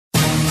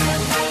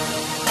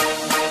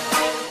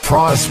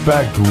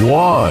Prospect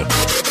 1,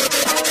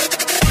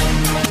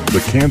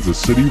 the Kansas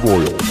City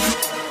Royals.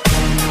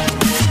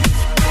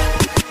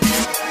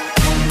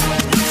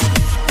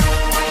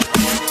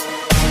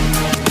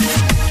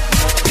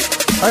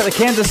 All right, the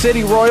Kansas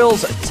City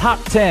Royals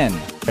top 10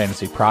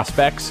 fantasy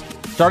prospects.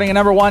 Starting at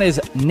number 1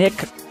 is Nick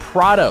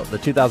Pratto, the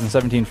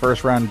 2017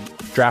 first-round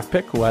draft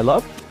pick, who I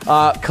love.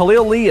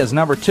 Khalil Lee is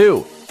number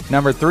 2.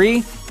 Number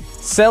 3,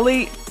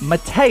 Seli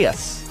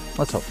Mateus.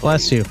 Let's hope.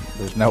 Bless you.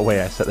 There's no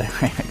way I said that.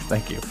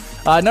 Thank you.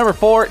 Number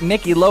 4,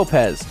 Nicky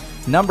Lopez.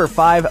 Number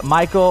 5,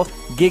 Michael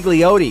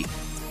Gigliotti.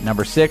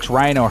 Number 6,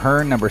 Ryan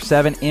O'Hearn. Number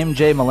 7,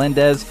 MJ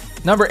Melendez.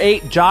 Number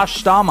 8,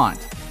 Josh Staumont.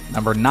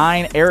 Number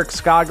 9, Eric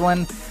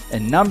Skoglund.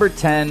 And number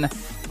 10,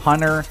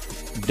 Hunter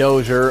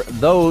Dozier.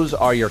 Those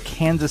are your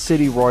Kansas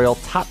City Royal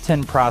top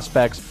 10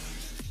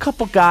 prospects. A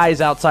couple guys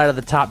outside of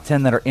the top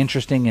 10 that are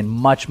interesting in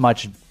much,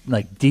 much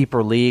like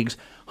deeper leagues.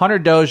 Hunter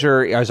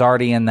Dozier is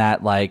already in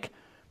that,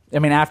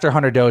 after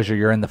Hunter Dozier,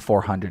 you're in the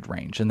 400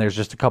 range. And there's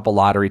just a couple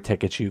lottery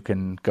tickets you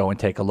can go and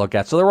take a look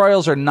at. So the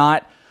Royals are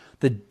not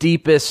the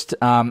deepest.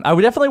 I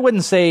would definitely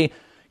wouldn't say,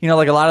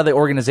 like a lot of the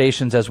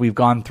organizations as we've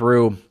gone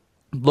through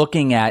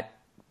looking at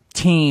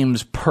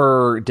teams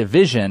per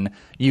division,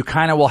 you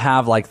kind of will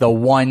have like the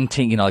one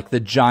team, like the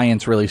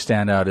Giants really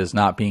stand out as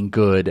not being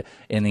good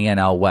in the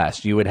NL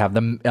West. You would have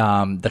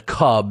the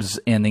Cubs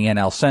in the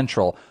NL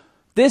Central.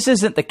 This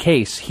isn't the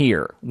case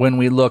here when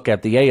we look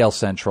at the AL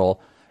Central.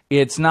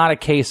 It's not a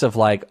case of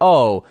like,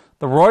 oh,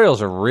 the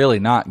Royals are really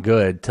not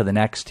good to the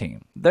next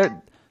team.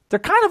 They're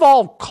kind of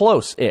all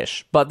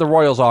close-ish, but the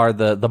Royals are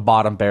the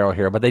bottom barrel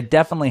here. But they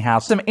definitely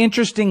have some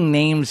interesting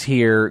names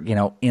here,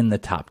 in the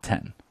top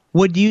 10.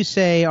 Would you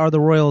say are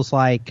the Royals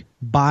like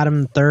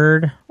bottom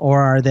third,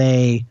 or are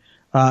they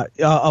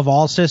of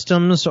all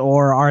systems,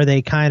 or are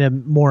they kind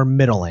of more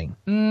middling?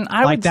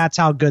 That's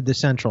how good the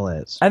Central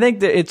is. I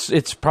think that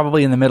it's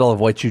probably in the middle of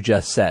what you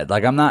just said.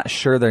 Like I'm not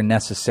sure they're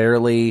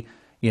necessarily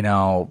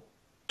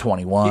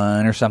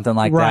 21 or something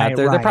like that.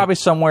 They're probably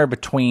somewhere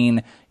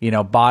between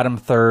bottom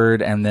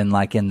third and then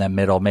like in the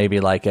middle, maybe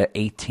like a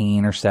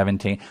 18 or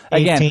 17.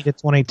 Again, 18 to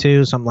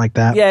 22, something like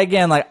that. Yeah,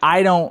 again, like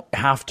I don't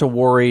have to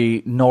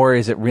worry, nor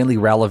is it really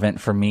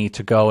relevant for me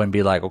to go and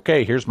be like,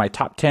 okay, here's my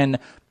top 10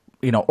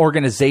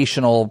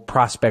 organizational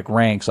prospect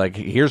ranks. Like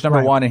here's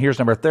number 1 and here's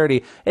number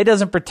 30. It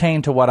doesn't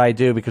pertain to what I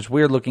do because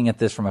we're looking at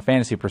this from a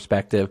fantasy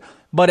perspective.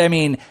 But I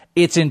mean,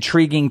 it's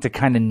intriguing to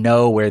kind of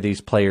know where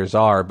these players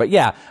are. But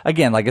yeah,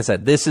 again, like I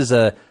said,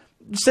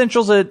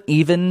 Central's an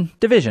even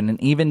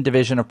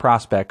division of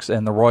prospects,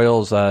 and the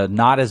Royals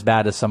not as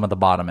bad as some of the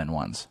bottom end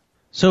ones.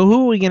 So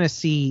who are we going to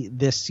see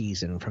this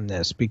season from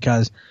this?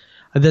 Because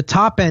the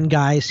top end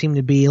guys seem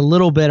to be a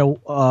little bit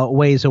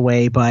ways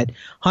away, but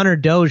Hunter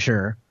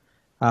Dozier,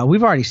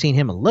 we've already seen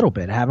him a little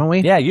bit, haven't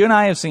we? Yeah, you and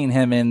I have seen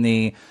him in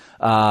the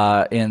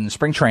in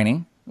spring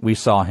training. We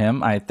saw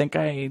him. I think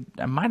I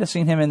might have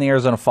seen him in the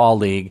Arizona Fall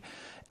League,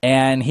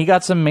 and he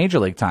got some major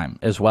league time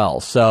as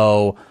well.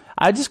 So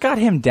I just got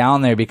him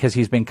down there because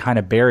he's been kind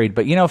of buried.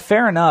 But,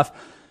 fair enough.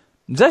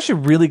 It's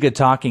actually really good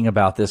talking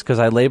about this because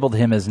I labeled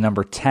him as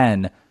number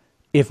 10.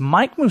 If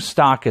Mike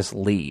Moustakas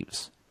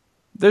leaves,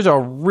 there's a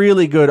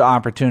really good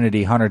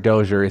opportunity Hunter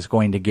Dozier is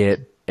going to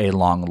get a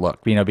long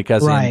look,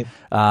 because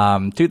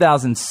in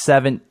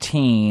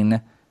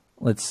 2017,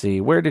 let's see,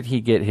 where did he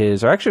get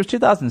his? Or actually, it was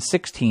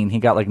 2016. He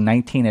got like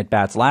 19 at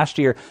bats last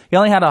year. He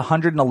only had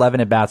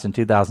 111 at bats in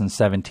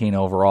 2017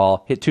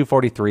 overall. Hit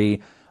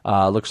 243.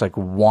 Looks like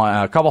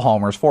a couple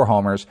homers, 4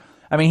 homers.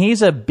 I mean,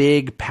 he's a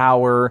big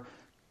power,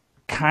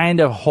 kind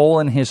of hole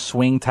in his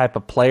swing type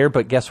of player.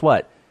 But guess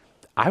what?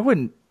 I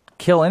wouldn't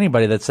kill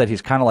anybody that said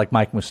he's kind of like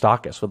Mike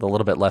Moustakas with a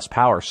little bit less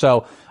power.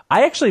 So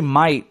I actually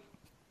might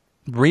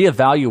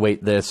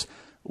reevaluate this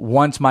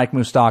once Mike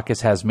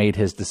Moustakas has made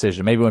his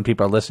decision. Maybe when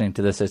people are listening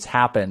to this, it's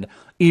happened.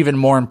 Even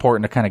more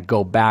important to kind of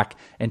go back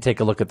and take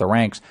a look at the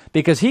ranks,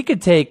 because he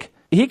could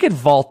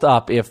vault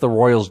up if the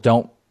Royals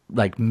don't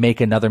like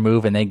make another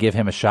move and they give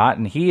him a shot.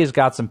 And he has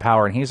got some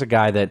power, and he's a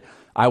guy that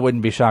I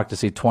wouldn't be shocked to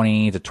see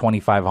 20 to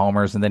 25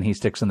 homers, and then he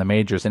sticks in the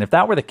majors. And if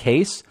that were the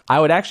case, I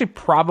would actually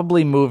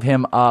probably move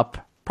him up,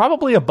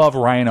 probably above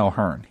Ryan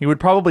O'Hearn. He would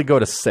probably go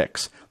to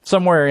 6,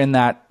 somewhere in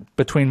that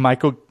between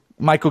Michael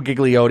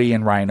Gigliotti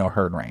and Ryan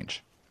O'Hearn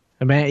range.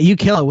 Man, you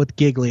kill it with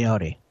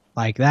Gigliotti.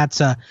 Like that's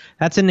a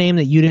name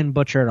that you didn't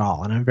butcher at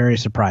all, and I'm very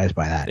surprised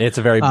by that. It's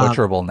a very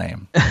butcherable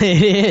name.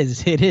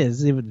 It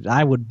is.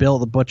 I would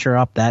butcher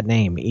up that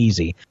name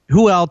easy.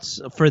 Who else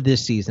for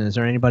this season? Is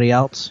there anybody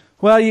else?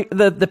 Well,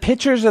 the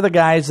pitchers are the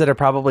guys that are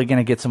probably going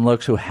to get some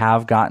looks, who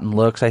have gotten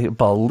looks. I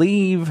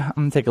believe, I'm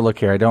going to take a look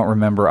here. I don't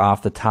remember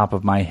off the top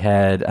of my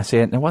head. I see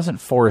it wasn't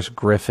Forrest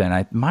Griffin.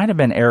 It might have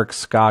been Eric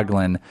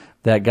Skoglund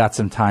that got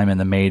some time in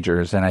the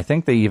majors, and I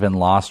think they even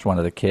lost one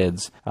of the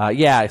kids.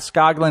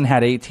 Skoglund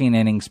had 18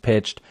 innings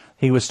pitched.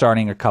 He was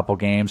starting a couple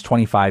games,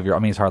 25-year-old.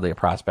 I mean, he's hardly a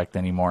prospect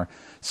anymore.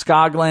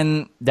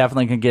 Skoglund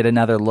definitely can get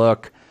another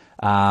look.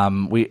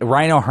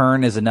 Ryan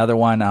O'Hearn is another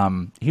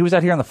one. He was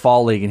out here in the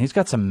Fall League, and he's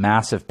got some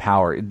massive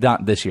power.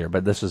 Not this year,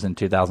 but this was in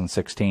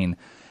 2016.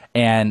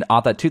 And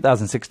off that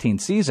 2016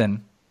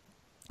 season,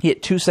 He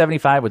hit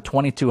 275 with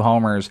 22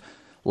 homers.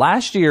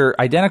 Last year,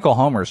 identical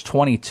homers,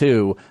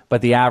 22,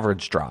 but the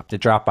average dropped. It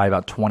dropped by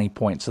about 20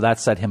 points, so that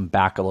set him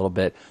back a little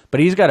bit. But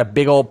he's got a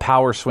big old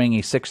power swing.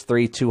 He's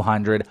 6'3",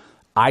 200.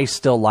 I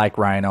still like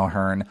Ryan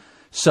O'Hearn.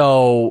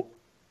 So,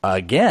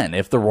 again,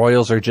 if the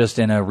Royals are just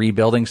in a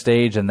rebuilding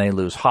stage and they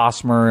lose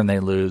Hosmer and they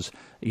lose,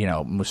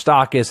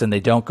 Moustakas and they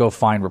don't go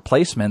find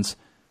replacements,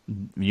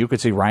 you could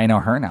see Ryan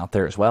O'Hearn out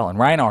there as well. And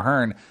Ryan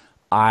O'Hearn,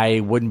 I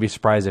wouldn't be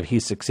surprised if he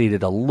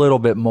succeeded a little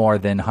bit more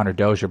than Hunter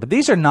Dozier. But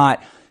these are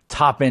not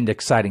top-end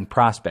exciting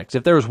prospects.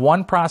 If there was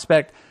one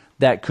prospect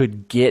that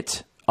could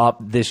get up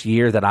this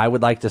year that I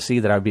would like to see,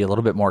 that I would be a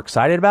little bit more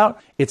excited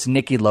about, it's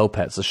Nicky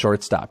Lopez, the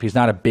shortstop. He's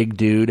not a big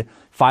dude,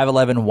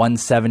 5'11",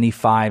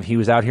 175. He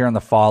was out here in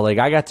the fall league.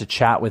 I got to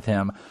chat with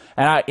him,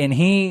 and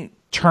he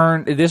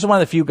turned. This is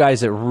one of the few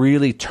guys that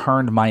really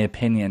turned my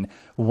opinion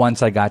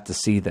once I got to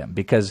see them,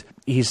 because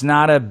he's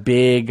not a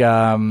big,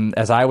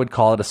 as I would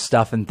call it, a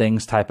stuff and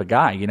things type of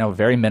guy.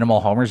 Very minimal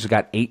homers. He's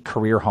got 8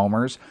 career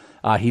homers.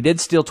 He did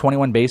steal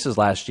 21 bases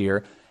last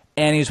year,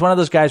 and he's one of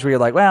those guys where you're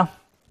like, well,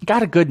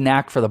 got a good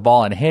knack for the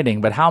ball and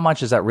hitting, but how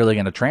much is that really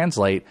going to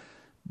translate?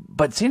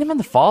 But seeing him in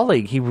the fall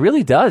league, he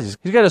really does.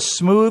 He's got a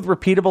smooth,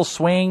 repeatable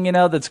swing,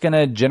 that's going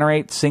to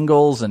generate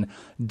singles and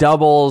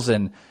doubles,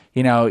 and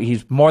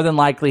he's more than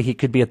likely he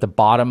could be at the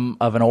bottom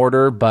of an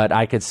order, but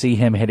I could see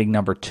him hitting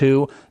number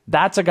 2.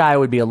 That's a guy I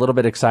would be a little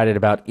bit excited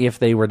about if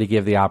they were to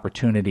give the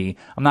opportunity.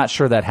 I'm not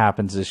sure that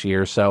happens this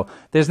year, so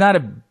there's not a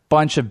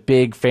bunch of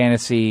big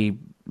fantasy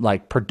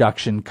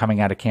production coming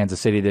out of Kansas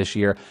City this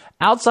year.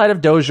 Outside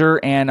of Dozier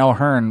and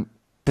O'Hearn,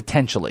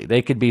 potentially.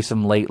 They could be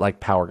some late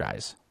power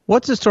guys.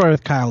 What's the story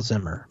with Kyle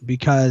Zimmer?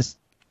 Because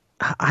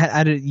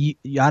do you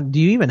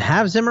even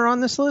have Zimmer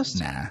on this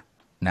list?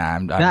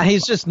 Nah,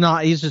 he's just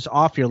not. He's just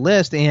off your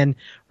list, and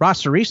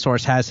Roster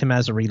Resource has him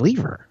as a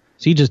reliever.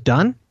 Is he just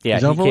done? Yeah,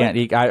 he's over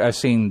can't. I've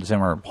seen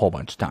Zimmer a whole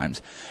bunch of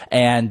times,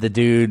 and the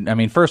dude.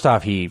 First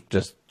off, he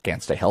just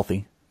can't stay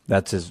healthy.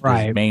 That's his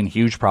main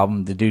huge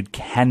problem. The dude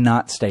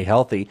cannot stay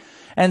healthy.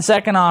 And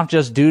second off,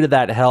 just due to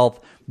that health,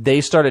 they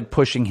started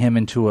pushing him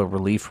into a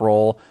relief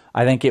role.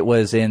 I think it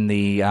was in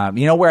the,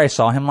 where I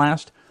saw him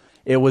last?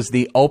 It was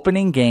the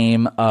opening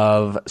game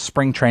of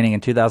spring training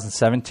in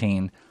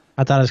 2017.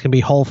 I thought it was going to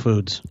be Whole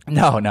Foods.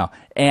 No.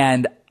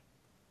 And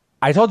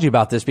I told you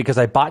about this because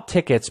I bought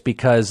tickets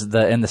because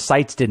the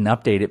sites didn't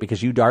update it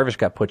because Yu Darvish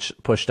got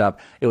pushed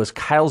up. It was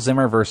Kyle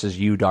Zimmer versus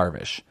Yu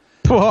Darvish.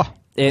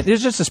 It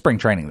was just a spring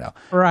training, though.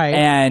 Right.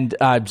 And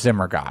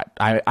Zimmer got.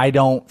 I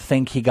don't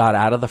think he got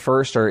out of the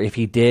first, or if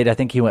he did, I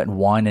think he went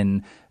 1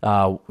 and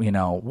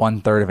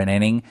 1/3 of an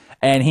inning,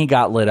 and he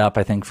got lit up,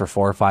 I think, for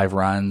 4 or 5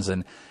 runs.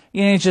 And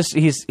I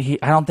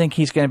don't think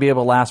he's going to be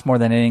able to last more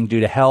than an inning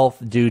due to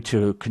health, due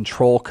to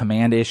control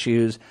command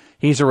issues.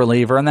 He's a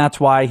reliever, and that's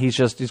why he's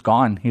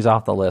gone. He's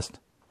off the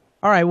list.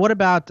 All right. What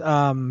about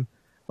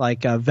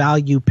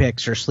value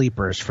picks or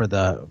sleepers for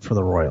the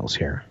Royals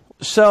here?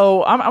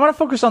 So I'm going to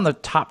focus on the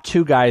top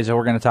 2 guys, and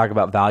we're going to talk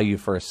about value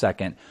for a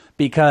second,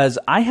 because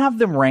I have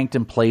them ranked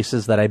in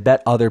places that I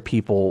bet other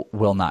people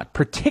will not,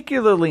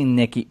 particularly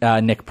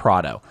Nick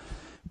Prado.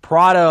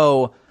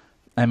 Prado,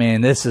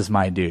 this is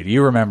my dude.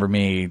 You remember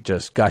me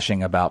just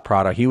gushing about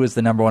Prado. He was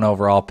the number 1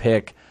 overall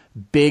pick.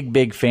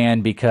 Big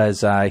fan,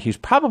 because he's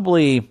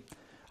probably,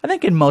 I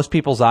think in most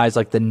people's eyes,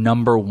 the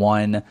number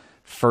 1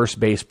 first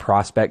base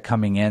prospect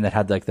coming in that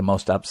had the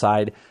most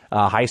upside.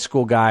 High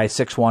school guy,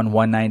 6'1",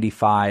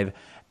 195.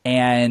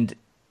 And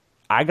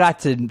I got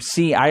to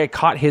see, I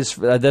caught his,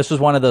 this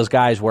was one of those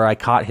guys where I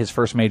caught his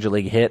first major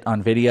league hit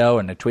on video,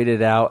 and I tweeted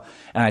it out,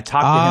 and I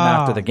talked to him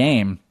after the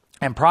game.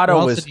 And Prado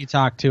Who else did you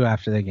talk to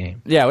after the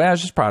game? Yeah, it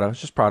was just Prado. It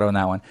was just Prado in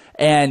that one.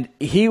 And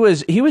he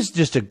was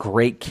just a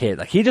great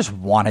kid. He just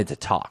wanted to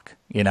talk,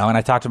 And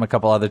I talked to him a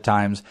couple other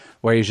times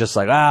where he's just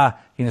I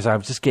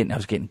was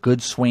getting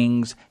good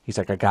swings. He's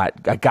like, I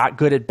got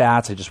good at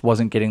bats. I just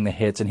wasn't getting the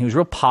hits. And he was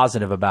real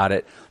positive about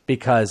it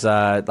because,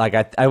 I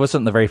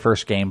wasn't in the very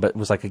first game, but it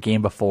was a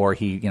game before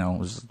he,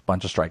 was a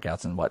bunch of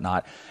strikeouts and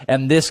whatnot.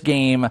 And this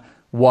game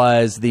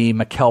was the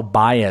Mikel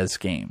Baez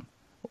game.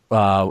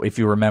 If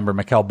you remember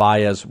Mikel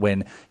Baez,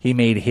 when he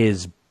made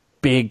his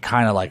big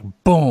kind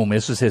of boom,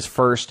 this was his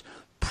first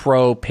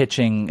pro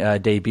pitching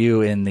debut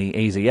in the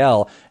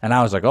AZL, and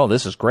I was like, oh,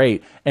 this is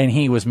great. And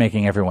he was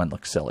making everyone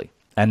look silly.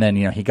 And then,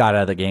 he got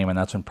out of the game, and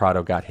that's when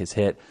Prado got his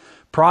hit.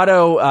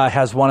 Prado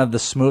has one of the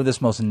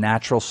smoothest, most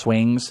natural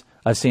swings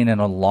I've seen in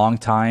a long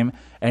time,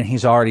 and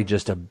he's already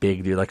just a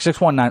big dude.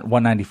 6'1",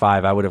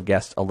 195, I would have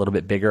guessed a little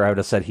bit bigger. I would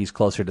have said he's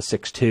closer to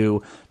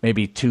 6'2",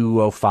 maybe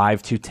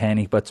 205, 210.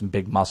 He put some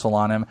big muscle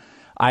on him.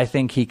 I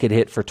think he could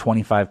hit for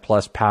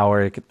 25-plus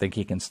power. I think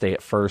he can stay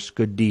at first.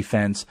 Good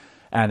defense.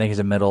 And I think he's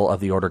a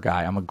middle-of-the-order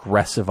guy. I'm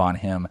aggressive on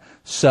him.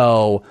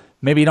 So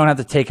maybe you don't have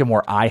to take him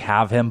where I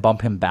have him,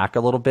 bump him back a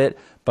little bit,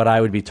 but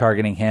I would be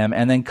targeting him.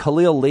 And then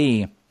Khalil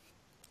Lee,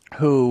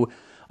 who,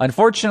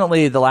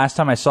 unfortunately, the last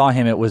time I saw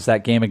him, it was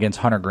that game against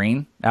Hunter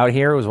Green out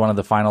here. It was one of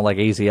the final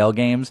AZL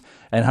games,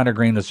 and Hunter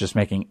Green was just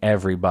making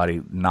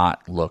everybody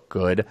not look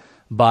good.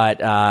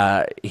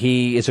 but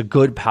he is a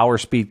good power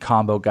speed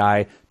combo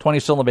guy. 20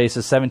 stolen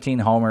bases, 17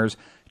 homers,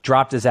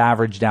 dropped his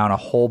average down a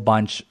whole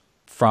bunch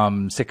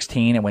from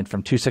 16. It went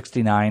from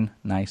 269,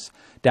 nice,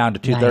 down to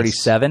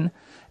 237. Nice.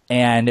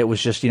 And it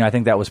was just, I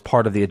think that was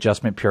part of the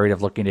adjustment period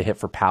of looking to hit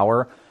for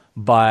power.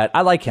 But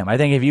I like him. I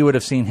think if you would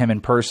have seen him in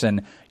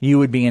person, you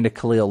would be into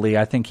Khalil Lee.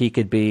 I think he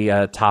could be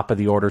a top of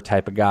the order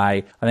type of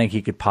guy. I think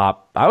he could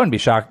pop. I wouldn't be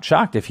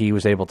shocked if he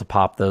was able to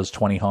pop those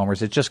 20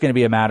 homers. It's just going to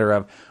be a matter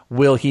of,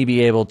 will he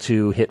be able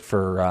to hit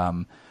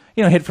for,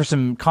 hit for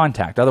some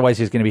contact. Otherwise,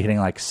 he's going to be hitting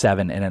like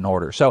 7 in an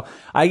order. So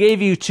I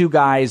gave you two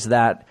guys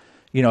that,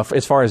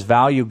 as far as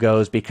value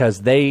goes, because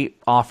they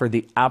offer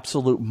the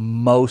absolute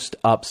most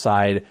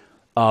upside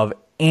of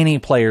any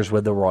players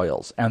with the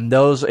Royals. And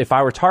those, if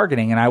I were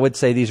targeting, and I would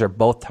say these are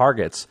both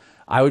targets,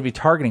 I would be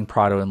targeting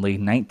Prado and Lee,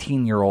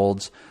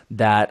 19-year-olds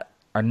that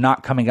are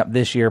not coming up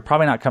this year, they're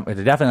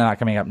definitely not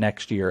coming up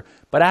next year.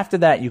 But after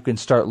that, you can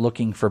start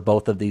looking for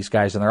both of these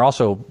guys, and they're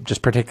also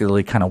just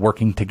particularly kind of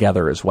working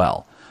together as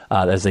well,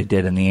 as they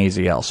did in the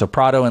AZL. So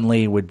Prado and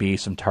Lee would be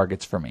some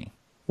targets for me.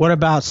 What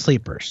about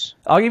sleepers?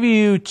 I'll give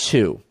you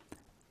 2.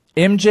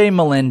 MJ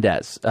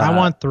Melendez. I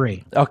want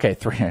 3. Okay,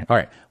 3. All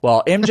right.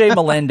 Well, MJ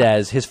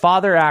Melendez, his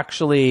father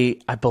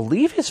actually, I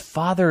believe his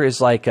father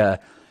is like a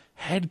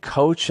head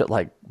coach at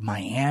like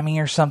Miami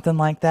or something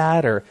like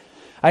that. Or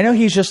I know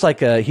he's just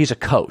like he's a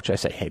coach. I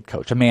say head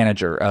coach, a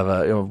manager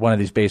of one of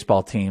these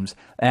baseball teams.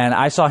 And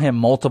I saw him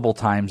multiple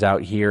times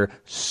out here.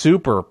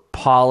 Super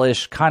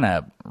polished, kind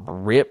of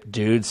ripped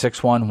dude,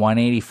 6'1",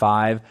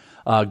 185,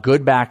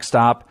 good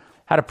backstop.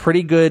 Had a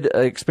pretty good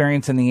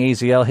experience in the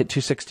AZL, hit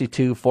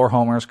 262, 4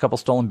 homers, couple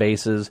stolen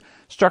bases,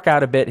 struck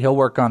out a bit. He'll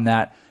work on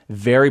that.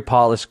 Very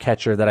polished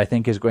catcher that I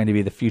think is going to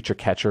be the future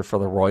catcher for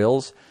the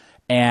Royals.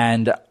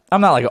 And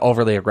I'm not like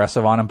overly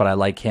aggressive on him, but I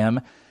like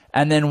him.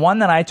 And then one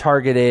that I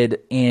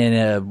targeted in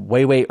a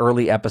way, way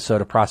early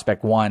episode of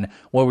Prospect One,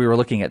 where we were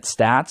looking at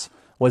stats,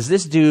 was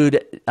this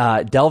dude,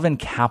 Delvin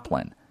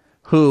Kaplan,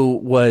 who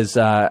was,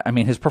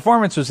 his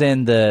performance was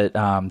in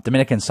the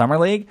Dominican Summer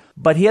League,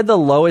 but he had the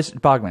lowest,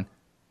 Bogman,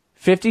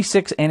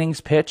 56 innings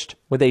pitched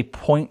with a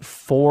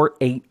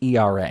 .48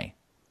 ERA.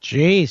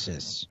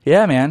 Jesus.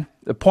 Yeah, man.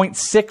 A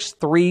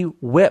 .63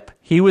 whip.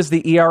 He was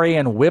the ERA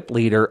and whip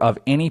leader of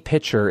any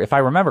pitcher, if I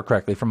remember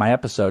correctly from my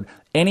episode.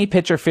 Any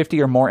pitcher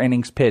 50 or more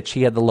innings pitched,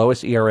 he had the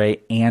lowest ERA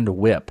and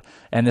whip.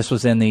 And this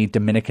was in the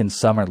Dominican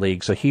Summer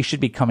League. So he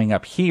should be coming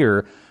up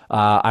here,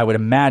 I would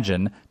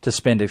imagine, to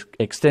spend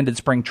extended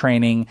spring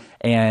training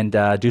and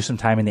do some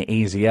time in the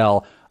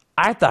AZL.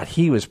 I thought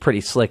he was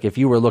pretty slick if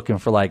you were looking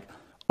for like,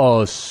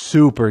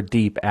 super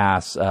deep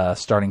ass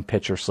starting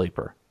pitcher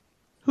sleeper.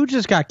 Who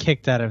just got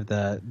kicked out of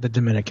the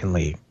Dominican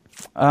League?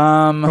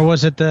 Or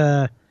was it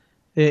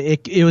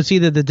it was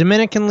either the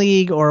Dominican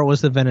League or it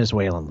was the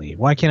Venezuelan League?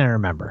 Why can't I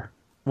remember?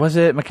 Was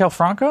it Mikel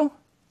Franco?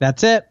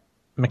 That's it.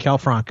 Mikel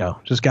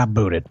Franco just got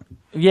booted.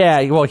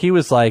 Yeah, well, he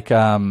was like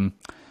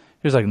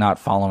not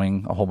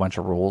following a whole bunch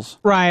of rules.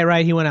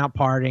 Right. He went out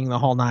partying the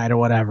whole night or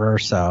whatever.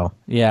 So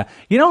yeah,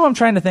 you know what I'm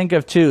trying to think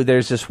of too.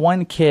 There's this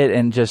one kid,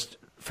 and just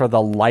for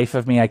the life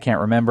of me, I can't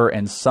remember.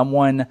 And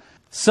someone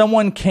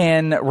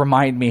can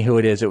remind me who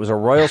it is. It was a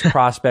Royals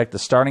prospect, the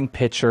starting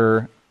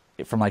pitcher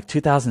from like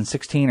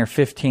 2016 or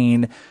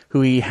 15,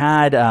 who he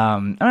had,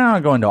 I'm not going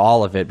to go into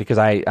all of it because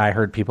I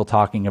heard people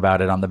talking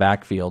about it on the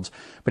backfields,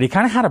 but he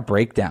kind of had a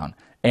breakdown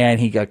and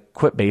he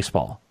quit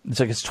baseball. It's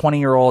like his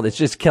 20-year-old. It's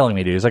just killing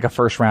me, dude. It's like a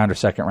first round or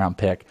second round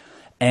pick.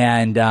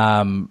 And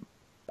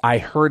I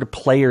heard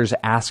players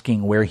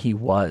asking where he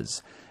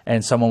was.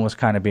 And someone was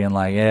kind of being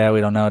like, yeah, we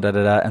don't know,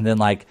 da-da-da. And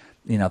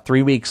then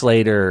 3 weeks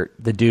later,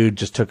 the dude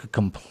just took a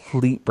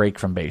complete break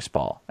from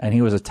baseball. And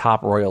he was a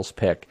top Royals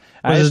pick.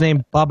 Was his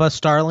name Bubba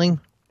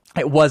Starling?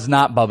 It was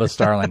not Bubba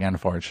Starling,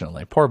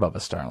 unfortunately. Poor Bubba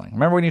Starling.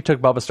 Remember when you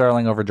took Bubba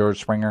Starling over George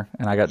Springer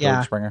and I got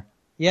George Springer?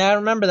 Yeah, I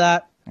remember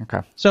that.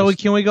 Okay. So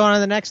can we go on to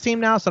the next team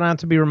now so I don't have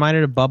to be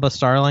reminded of Bubba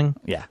Starling?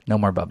 Yeah, no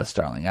more Bubba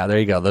Starling. There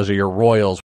you go. Those are your Royals.